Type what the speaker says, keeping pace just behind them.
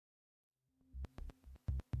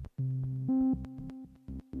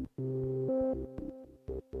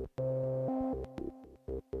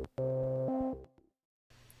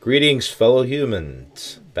Greetings, fellow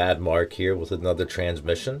humans. Bad Mark here with another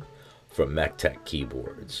transmission from Metre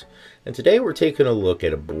Keyboards. And today we're taking a look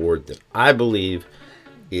at a board that I believe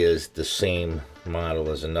is the same model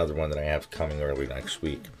as another one that I have coming early next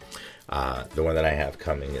week. The one that I have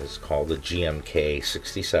coming is called the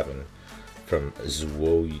GMK67 from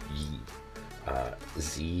Zuoya,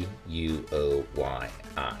 Z-U-O-Y-I.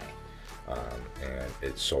 And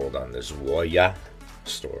it's sold on the Zuoya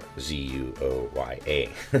store, Z-U-O-Y-A.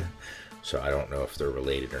 So I don't know if they're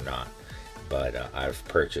related or not, but I've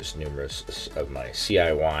purchased numerous of my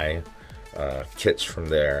CIY kits from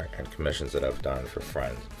there and commissions that I've done for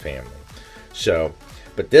friends and family. So,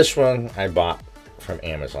 but this one I bought from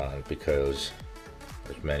Amazon because,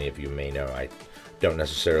 as many of you may know, I don't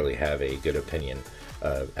necessarily have a good opinion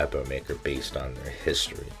of Epomaker based on their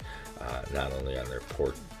history, not only on their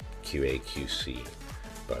port QA/QC,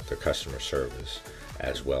 but their customer service,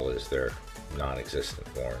 as well as their non-existent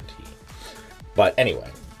warranty. But anyway,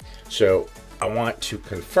 so I want to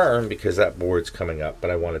confirm, because that board's coming up, but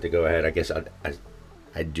I wanted to go ahead. I guess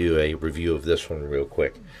I'd do a review of this one real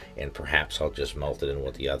quick, and perhaps I'll just melt it in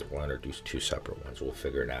with the other one or do two separate ones. We'll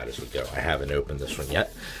figure it out as we go. I haven't opened this one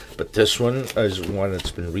yet, but this one is one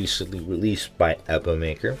that's been recently released by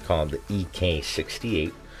Epomaker called the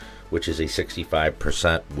EK68, which is a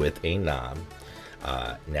 65% with a knob.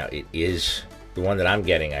 Now it is, the one that I'm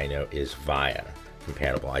getting, I know, is VIA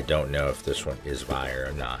compatible. I don't know if this one is VIA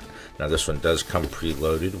or not. Now this one does come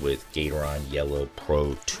preloaded with Gateron Yellow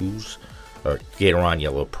Pro 2s, or Gateron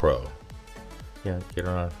Yellow Pro. Yeah,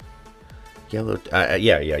 Gateron Yellow,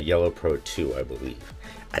 Yellow Pro 2, I believe.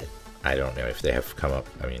 I don't know if they have come up,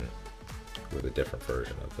 I mean, with a different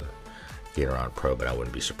version of the Gateron Pro, but I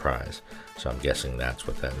wouldn't be surprised. So I'm guessing that's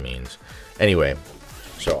what that means. Anyway,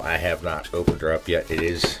 so I have not opened her up yet.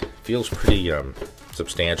 It feels pretty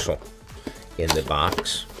substantial in the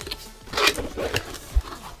box.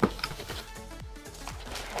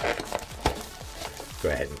 Go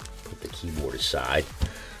ahead and put the keyboard aside.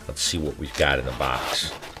 Let's see what we've got in the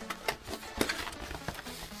box.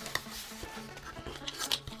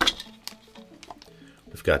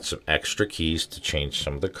 We've got some extra keys to change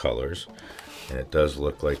some of the colors, and it does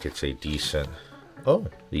look like it's a decent, oh,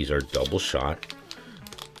 these are double shot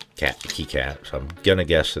keycaps. I'm gonna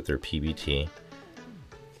guess that they're PBT,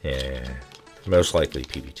 and most likely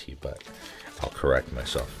PBT, but I'll correct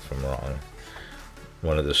myself if I'm wrong.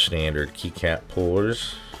 One of the standard keycap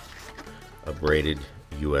pullers, a braided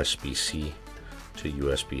USB-C to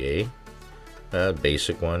USB-A,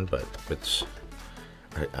 basic one, but it's,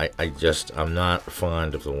 I'm not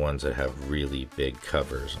fond of the ones that have really big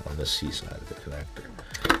covers on the C side of the connector,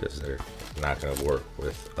 because they're not going to work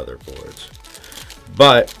with other boards.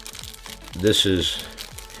 But this is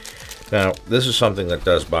something that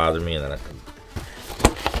does bother me, and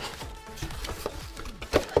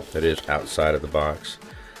that is outside of the box.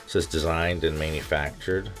 It says designed and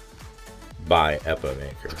manufactured by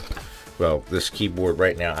Epomaker. Well, this keyboard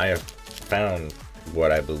right now, I have found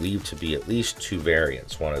what I believe to be at least two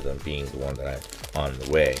variants, one of them being the one that I'm on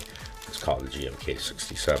the way. It's called the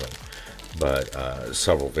GMK67, but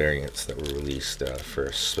several variants that were released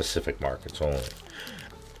for specific markets only.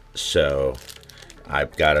 So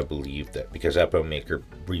I've got to believe that, because Epomaker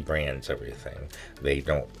rebrands everything, they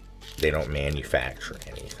don't manufacture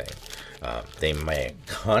anything. They may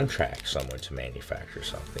contract someone to manufacture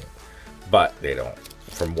something, but they don't.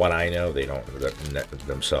 From what I know, they don't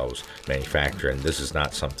themselves manufacture, and this is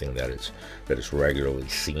not something that is regularly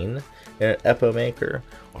seen at Epomaker,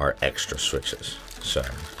 are extra switches. So,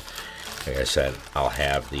 like I said, I'll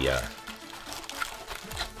have the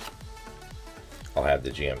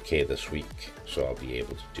GMK this week, so I'll be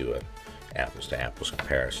able to do an apples to apples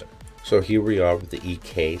comparison. So here we are with the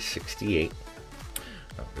EK68.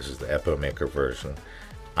 This is the Epomaker version.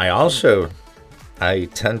 I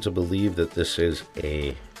tend to believe that this is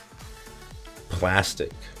a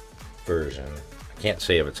plastic version. I can't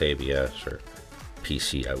say if it's ABS or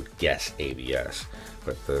PC. I would guess ABS,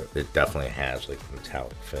 but it definitely has like a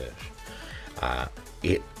metallic finish.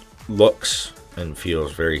 It looks and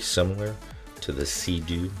feels very similar to the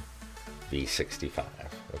Sea-Doo V65,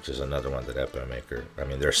 which is another one that Epomaker, I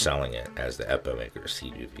mean, they're selling it as the Epomaker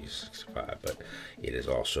Sea-Doo V65, but it is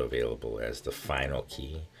also available as the Final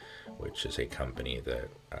Key, which is a company that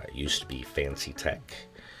used to be Fancy Tech,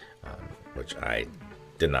 which I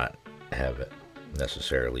did not have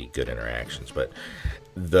necessarily good interactions. But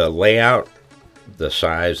the layout, the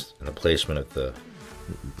size, and the placement of the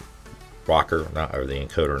rocker or the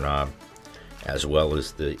encoder knob as well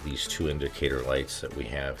as these two indicator lights that we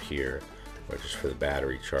have here, which is for the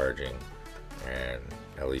battery charging and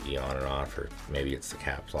LED on and off, or maybe it's the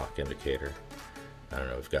caps lock indicator. I don't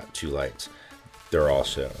know, we've got two lights. They're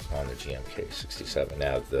also on the GMK67.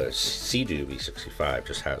 Now the Sea-Doo V65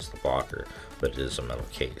 just has the blocker, but it is a metal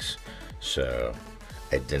case. So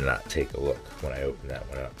I did not take a look when I opened that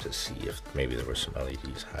one up to see if maybe there was some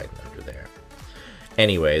LEDs hiding under there.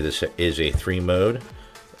 Anyway, this is a 3-mode.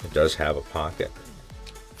 It does have a pocket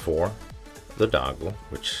for the dongle,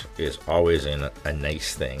 which is always a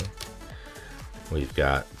nice thing. We've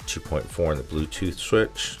got 2.4 in the Bluetooth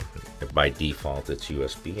switch. By default, it's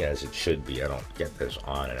USB, as it should be. I don't get this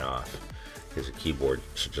on and off because the keyboard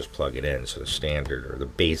should just plug it in. So the standard or the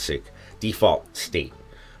basic default state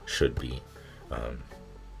should be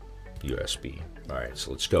USB. All right, so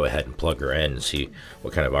let's go ahead and plug her in and see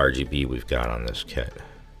what kind of RGB we've got on this kit.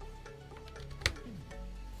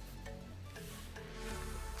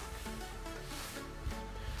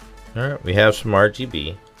 All right, we have some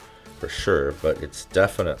RGB for sure, but it's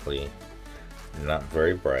definitely not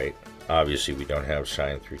very bright. Obviously, we don't have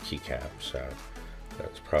shine through keycaps, so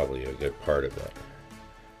that's probably a good part of it.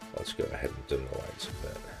 Let's go ahead and dim the lights a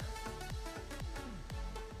bit.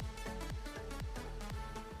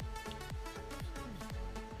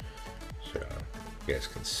 So you guys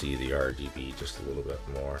can see the RGB just a little bit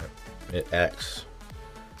more. It acts,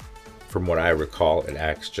 from what I recall, it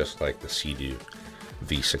acts just like the Sea-Doo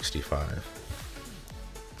V65.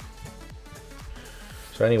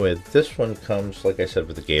 So anyway, this one comes, like I said,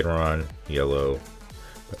 with the Gatoron yellow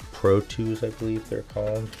Pro 2s, I believe they're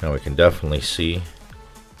called. Now we can definitely see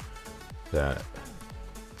that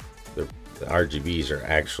the RGBs are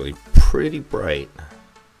actually pretty bright.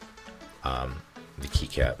 The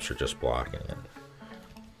keycaps are just blocking it.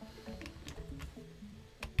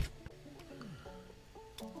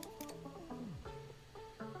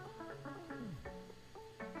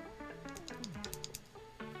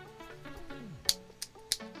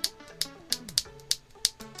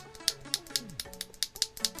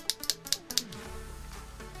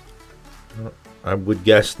 I would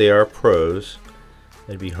guess they are pros.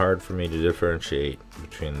 It'd be hard for me to differentiate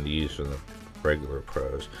between these and the regular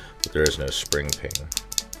pros, but there is no spring ping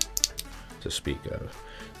to speak of.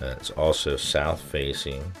 It's also south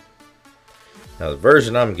facing. Now the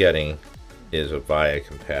version I'm getting is a VIA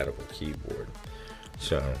compatible keyboard,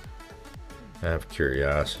 so I have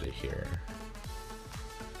curiosity here.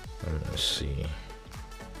 I'm going to see,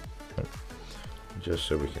 just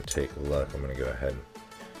so we can take a look. I'm going to go ahead and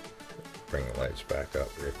bring the lights back up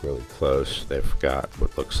really close. They've got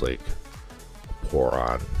what looks like a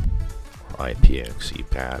pour-on IPXC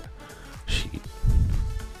pad sheet,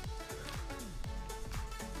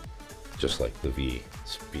 just like the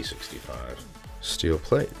V65 steel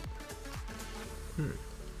plate. Now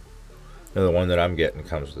the one that I'm getting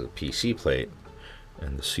comes with a PC plate,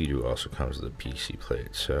 and the Sea-Doo also comes with a PC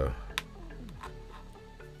plate, so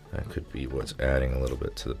that could be what's adding a little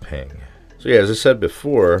bit to the ping. So yeah, as I said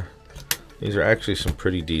before, these are actually some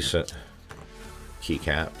pretty decent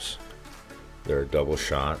keycaps. They're a double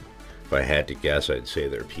shot. If I had to guess, I'd say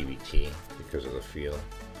they're PBT because of the feel.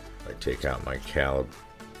 I take out my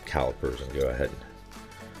calipers and go ahead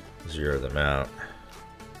and zero them out.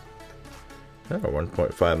 Oh,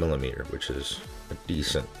 1.5 millimeter, which is a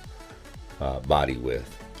decent body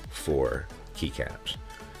width for keycaps.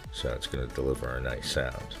 So it's going to deliver a nice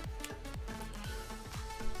sound.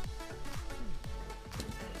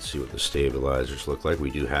 See what the stabilizers look like. We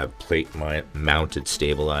do have plate mounted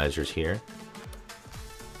stabilizers here,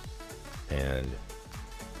 and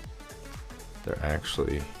there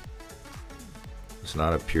actually does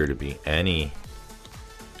not appear to be any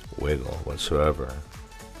wiggle whatsoever,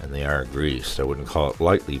 and they are greased. I wouldn't call it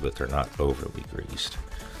lightly, but they're not overly greased.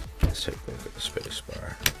 Let's take a look at the space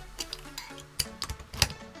bar.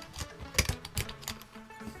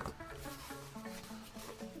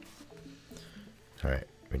 All right.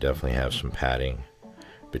 We definitely have some padding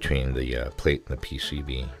between the plate and the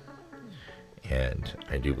PCB, and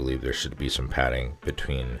I do believe there should be some padding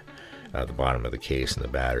between the bottom of the case and the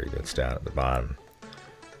battery that's down at the bottom.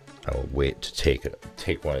 I will wait to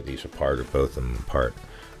take one of these apart, or both of them apart,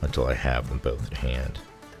 until I have them both in hand.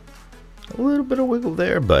 A little bit of wiggle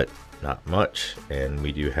there, but not much, and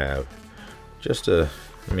we do have just it's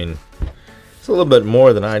a little bit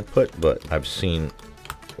more than I'd put, but I've seen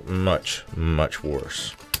much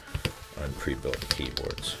worse on pre-built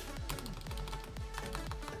keyboards.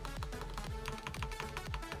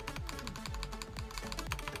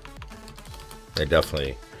 They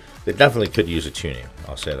definitely could use a tuning.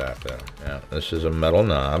 I'll say that though. Yeah, this is a metal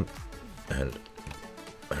knob, and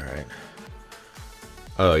all right,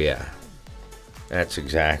 Oh yeah, that's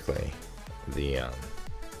exactly the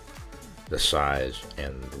size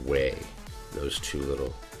and the way. Those two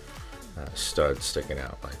little studs sticking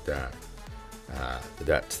out like that.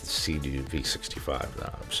 That's the Sea-Doo V65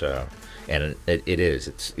 knob. So, and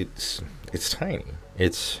it's tiny.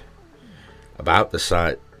 It's about the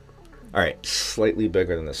size. All right, slightly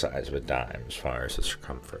bigger than the size of a dime as far as the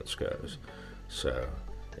circumference goes. So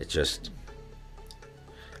it just,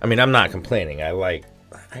 I mean, I'm not complaining. I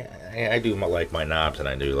do like my knobs, and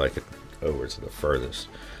I do like it over to the furthest.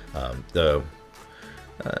 Though,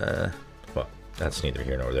 well, that's neither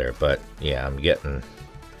here nor there. But yeah, I'm getting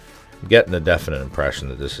the definite impression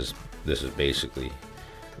that this is basically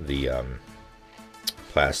the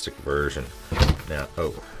plastic version now.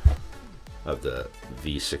 Of the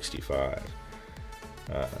V65.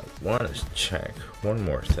 Want to check one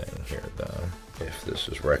more thing here, though, if this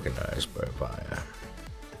is recognized by Via.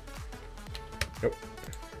 Nope,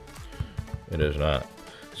 it is not.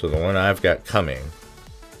 So the one I've got coming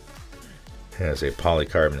has a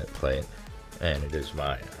polycarbonate plate, and it is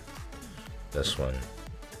Via. This one,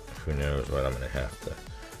 who knows what I'm going to have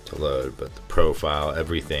to load, but the profile,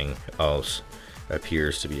 everything else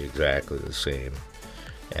appears to be exactly the same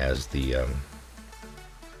as the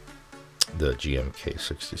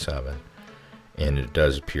GMK67, and it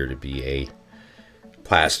does appear to be a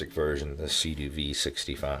plastic version of the Sea-Doo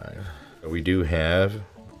V65. We do have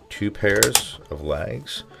 2 pairs of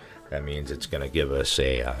legs. That means it's going to give us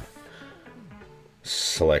a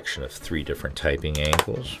selection of 3 different typing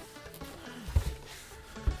angles.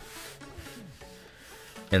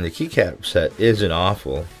 And the keycap set isn't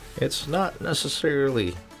awful. It's not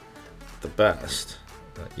necessarily the best.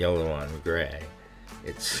 Yellow on gray.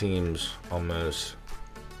 It seems almost,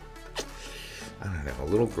 I don't know, a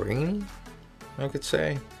little grainy, I could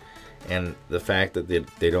say. And the fact that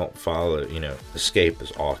they don't follow, you know, escape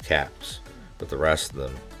is all caps, but the rest of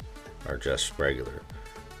them are just regular.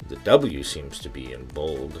 The W seems to be in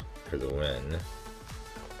bold for the win.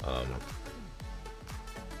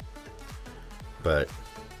 But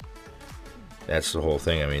that's the whole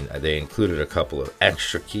thing. I mean, they included a couple of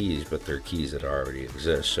extra keys, but they're keys that already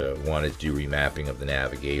exist. So wanted to do remapping of the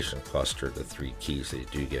navigation cluster, the 3 keys they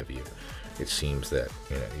do give you. It seems that,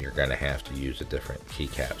 you know, you're going to have to use a different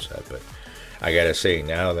keycap set. But I got to say,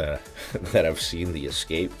 now that that I've seen the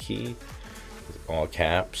escape key with all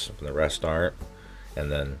caps and the rest aren't,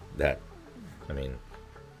 and then that, I mean,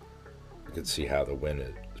 you can see how the win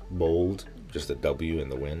is bold. Just the W in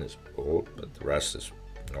the win is bold, but the rest is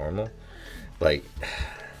normal. Like,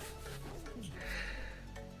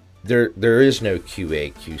 there is no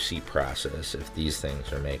QA QC process if these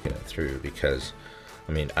things are making it through, because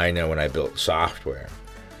I mean, I know when I built software,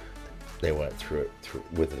 they went through it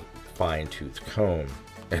with a fine-tooth comb,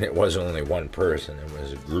 and it wasn't only one person, it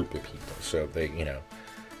was a group of people. So they, you know,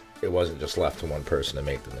 it wasn't just left to one person to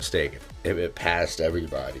make the mistake. If it passed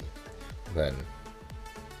everybody, then,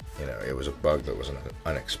 you know, it was a bug that was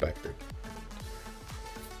unexpected.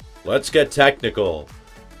 Let's get technical.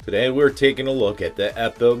 Today we're taking a look at the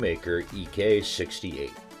Epomaker EK68.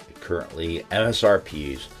 It currently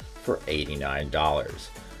MSRPs for $89.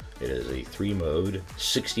 It is a 3-mode,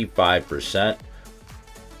 65%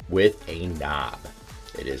 with a knob.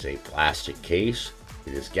 It is a plastic case.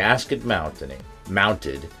 It is gasket mounted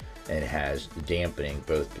and has dampening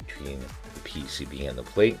both between the PCB and the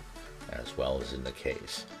plate, as well as in the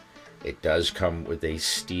case. It does come with a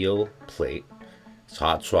steel plate. It's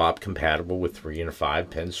hot swap compatible with 3 and 5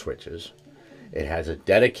 pin switches. It has a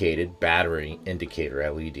dedicated battery indicator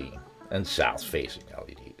LED and south facing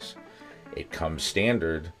LEDs. It comes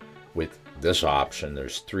standard with this option.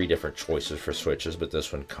 There's 3 different choices for switches, but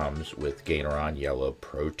this one comes with Gatoron Yellow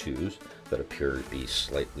Pro 2s that appear to be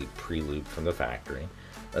slightly pre-lubed from the factory,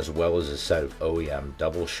 as well as a set of OEM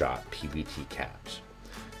double shot PBT caps.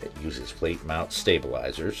 It uses plate mount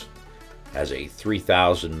stabilizers, has a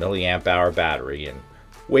 3000 milliamp hour battery, and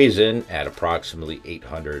weighs in at approximately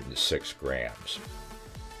 806 grams.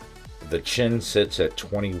 The chin sits at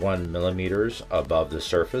 21 millimeters above the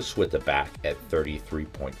surface, with the back at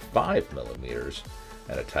 33.5 millimeters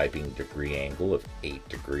and a typing degree angle of 8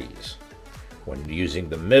 degrees. When using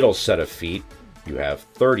the middle set of feet, you have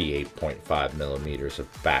 38.5 millimeters of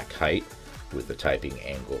back height with a typing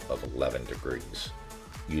angle of 11 degrees.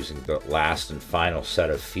 Using the last and final set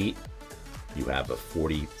of feet, you have a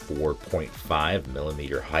 44.5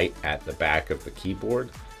 millimeter height at the back of the keyboard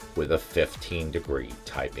with a 15-degree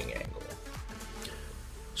typing angle.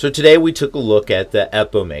 So today we took a look at the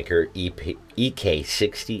Epomaker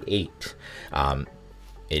EK68.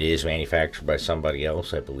 It is manufactured by somebody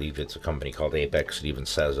else. I believe it's a company called Apex. It even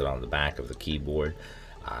says it on the back of the keyboard.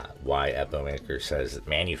 Why Epomaker says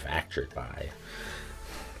manufactured by.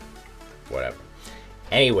 Whatever.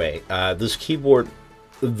 Anyway, this keyboard,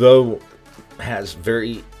 though, has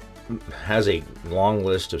a long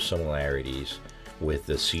list of similarities with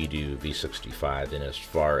the Sea-Doo V65 in as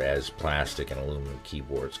far as plastic and aluminum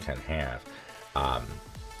keyboards can have.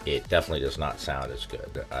 It definitely does not sound as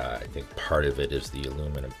good. I think part of it is the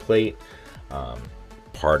aluminum plate,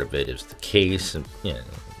 part of it is the case, and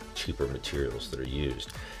cheaper materials that are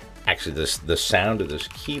used. Actually, the sound of this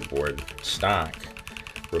keyboard stock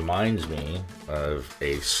reminds me of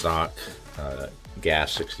a stock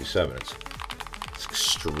Gas 67. It's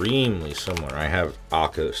extremely similar. I have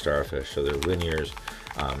Akko Starfish, so they're linears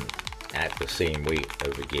at the same weight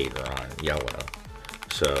of a Gator on yellow.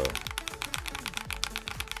 So,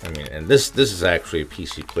 I mean, and this is actually a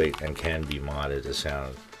PC plate and can be modded to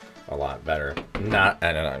sound a lot better. And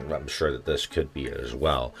I'm sure that this could be as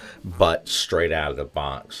well, but straight out of the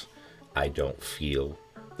box, I don't feel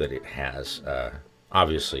that it has.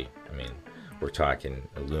 Obviously, I mean, we're talking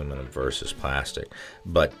aluminum versus plastic,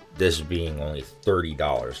 but this being only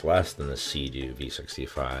 $30 less than the Sea-Doo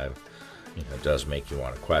V65, does make you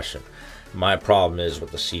want to question. My problem is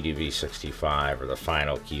with the Sea-Doo V65 or the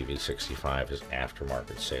Final Key V65 is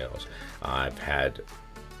aftermarket sales. I've had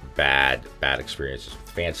bad experiences with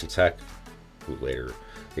Fancy Tech, who later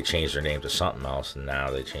they changed their name to something else, and now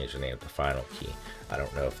they changed their name to Final Key. I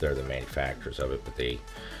don't know if they're the manufacturers of it, but they're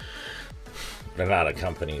not a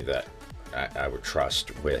company that I would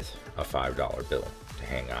trust with a $5 bill to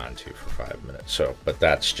hang on to for 5 minutes. So, but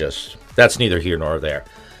that's neither here nor there.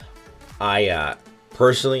 I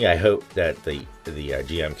personally, I hope that the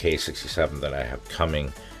GMK67 that I have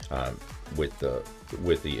coming it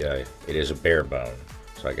is a bare bone,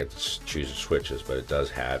 so I get to choose the switches, but it does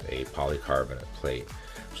have a polycarbonate plate.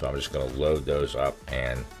 So I'm just going to load those up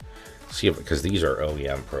and see if, because these are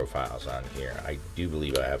OEM profiles on here. I do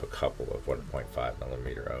believe I have a couple of 1.5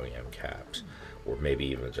 millimeter OEM caps, or maybe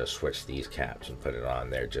even just switch these caps and put it on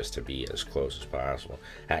there just to be as close as possible.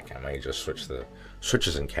 Heck, I might just switch the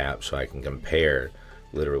switches and caps so I can compare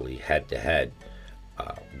literally head to head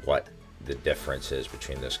what the difference is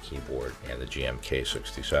between this keyboard and the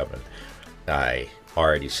GMK67. I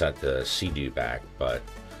already sent the Sea-Doo back, but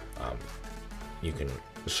you can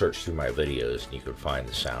search through my videos and you can find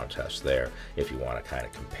the sound test there if you want to kind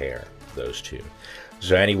of compare those two.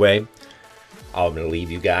 So anyway, I'm going to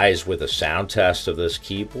leave you guys with a sound test of this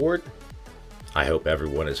keyboard. I hope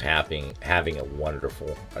everyone is having a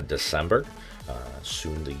wonderful December.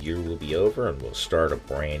 Soon the year will be over and we'll start a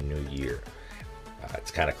brand new year.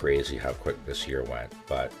 It's kind of crazy how quick this year went,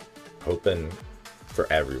 but hoping for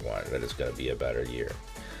everyone that it's going to be a better year.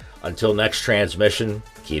 Until next transmission,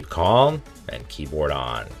 keep calm and keyboard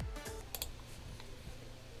on.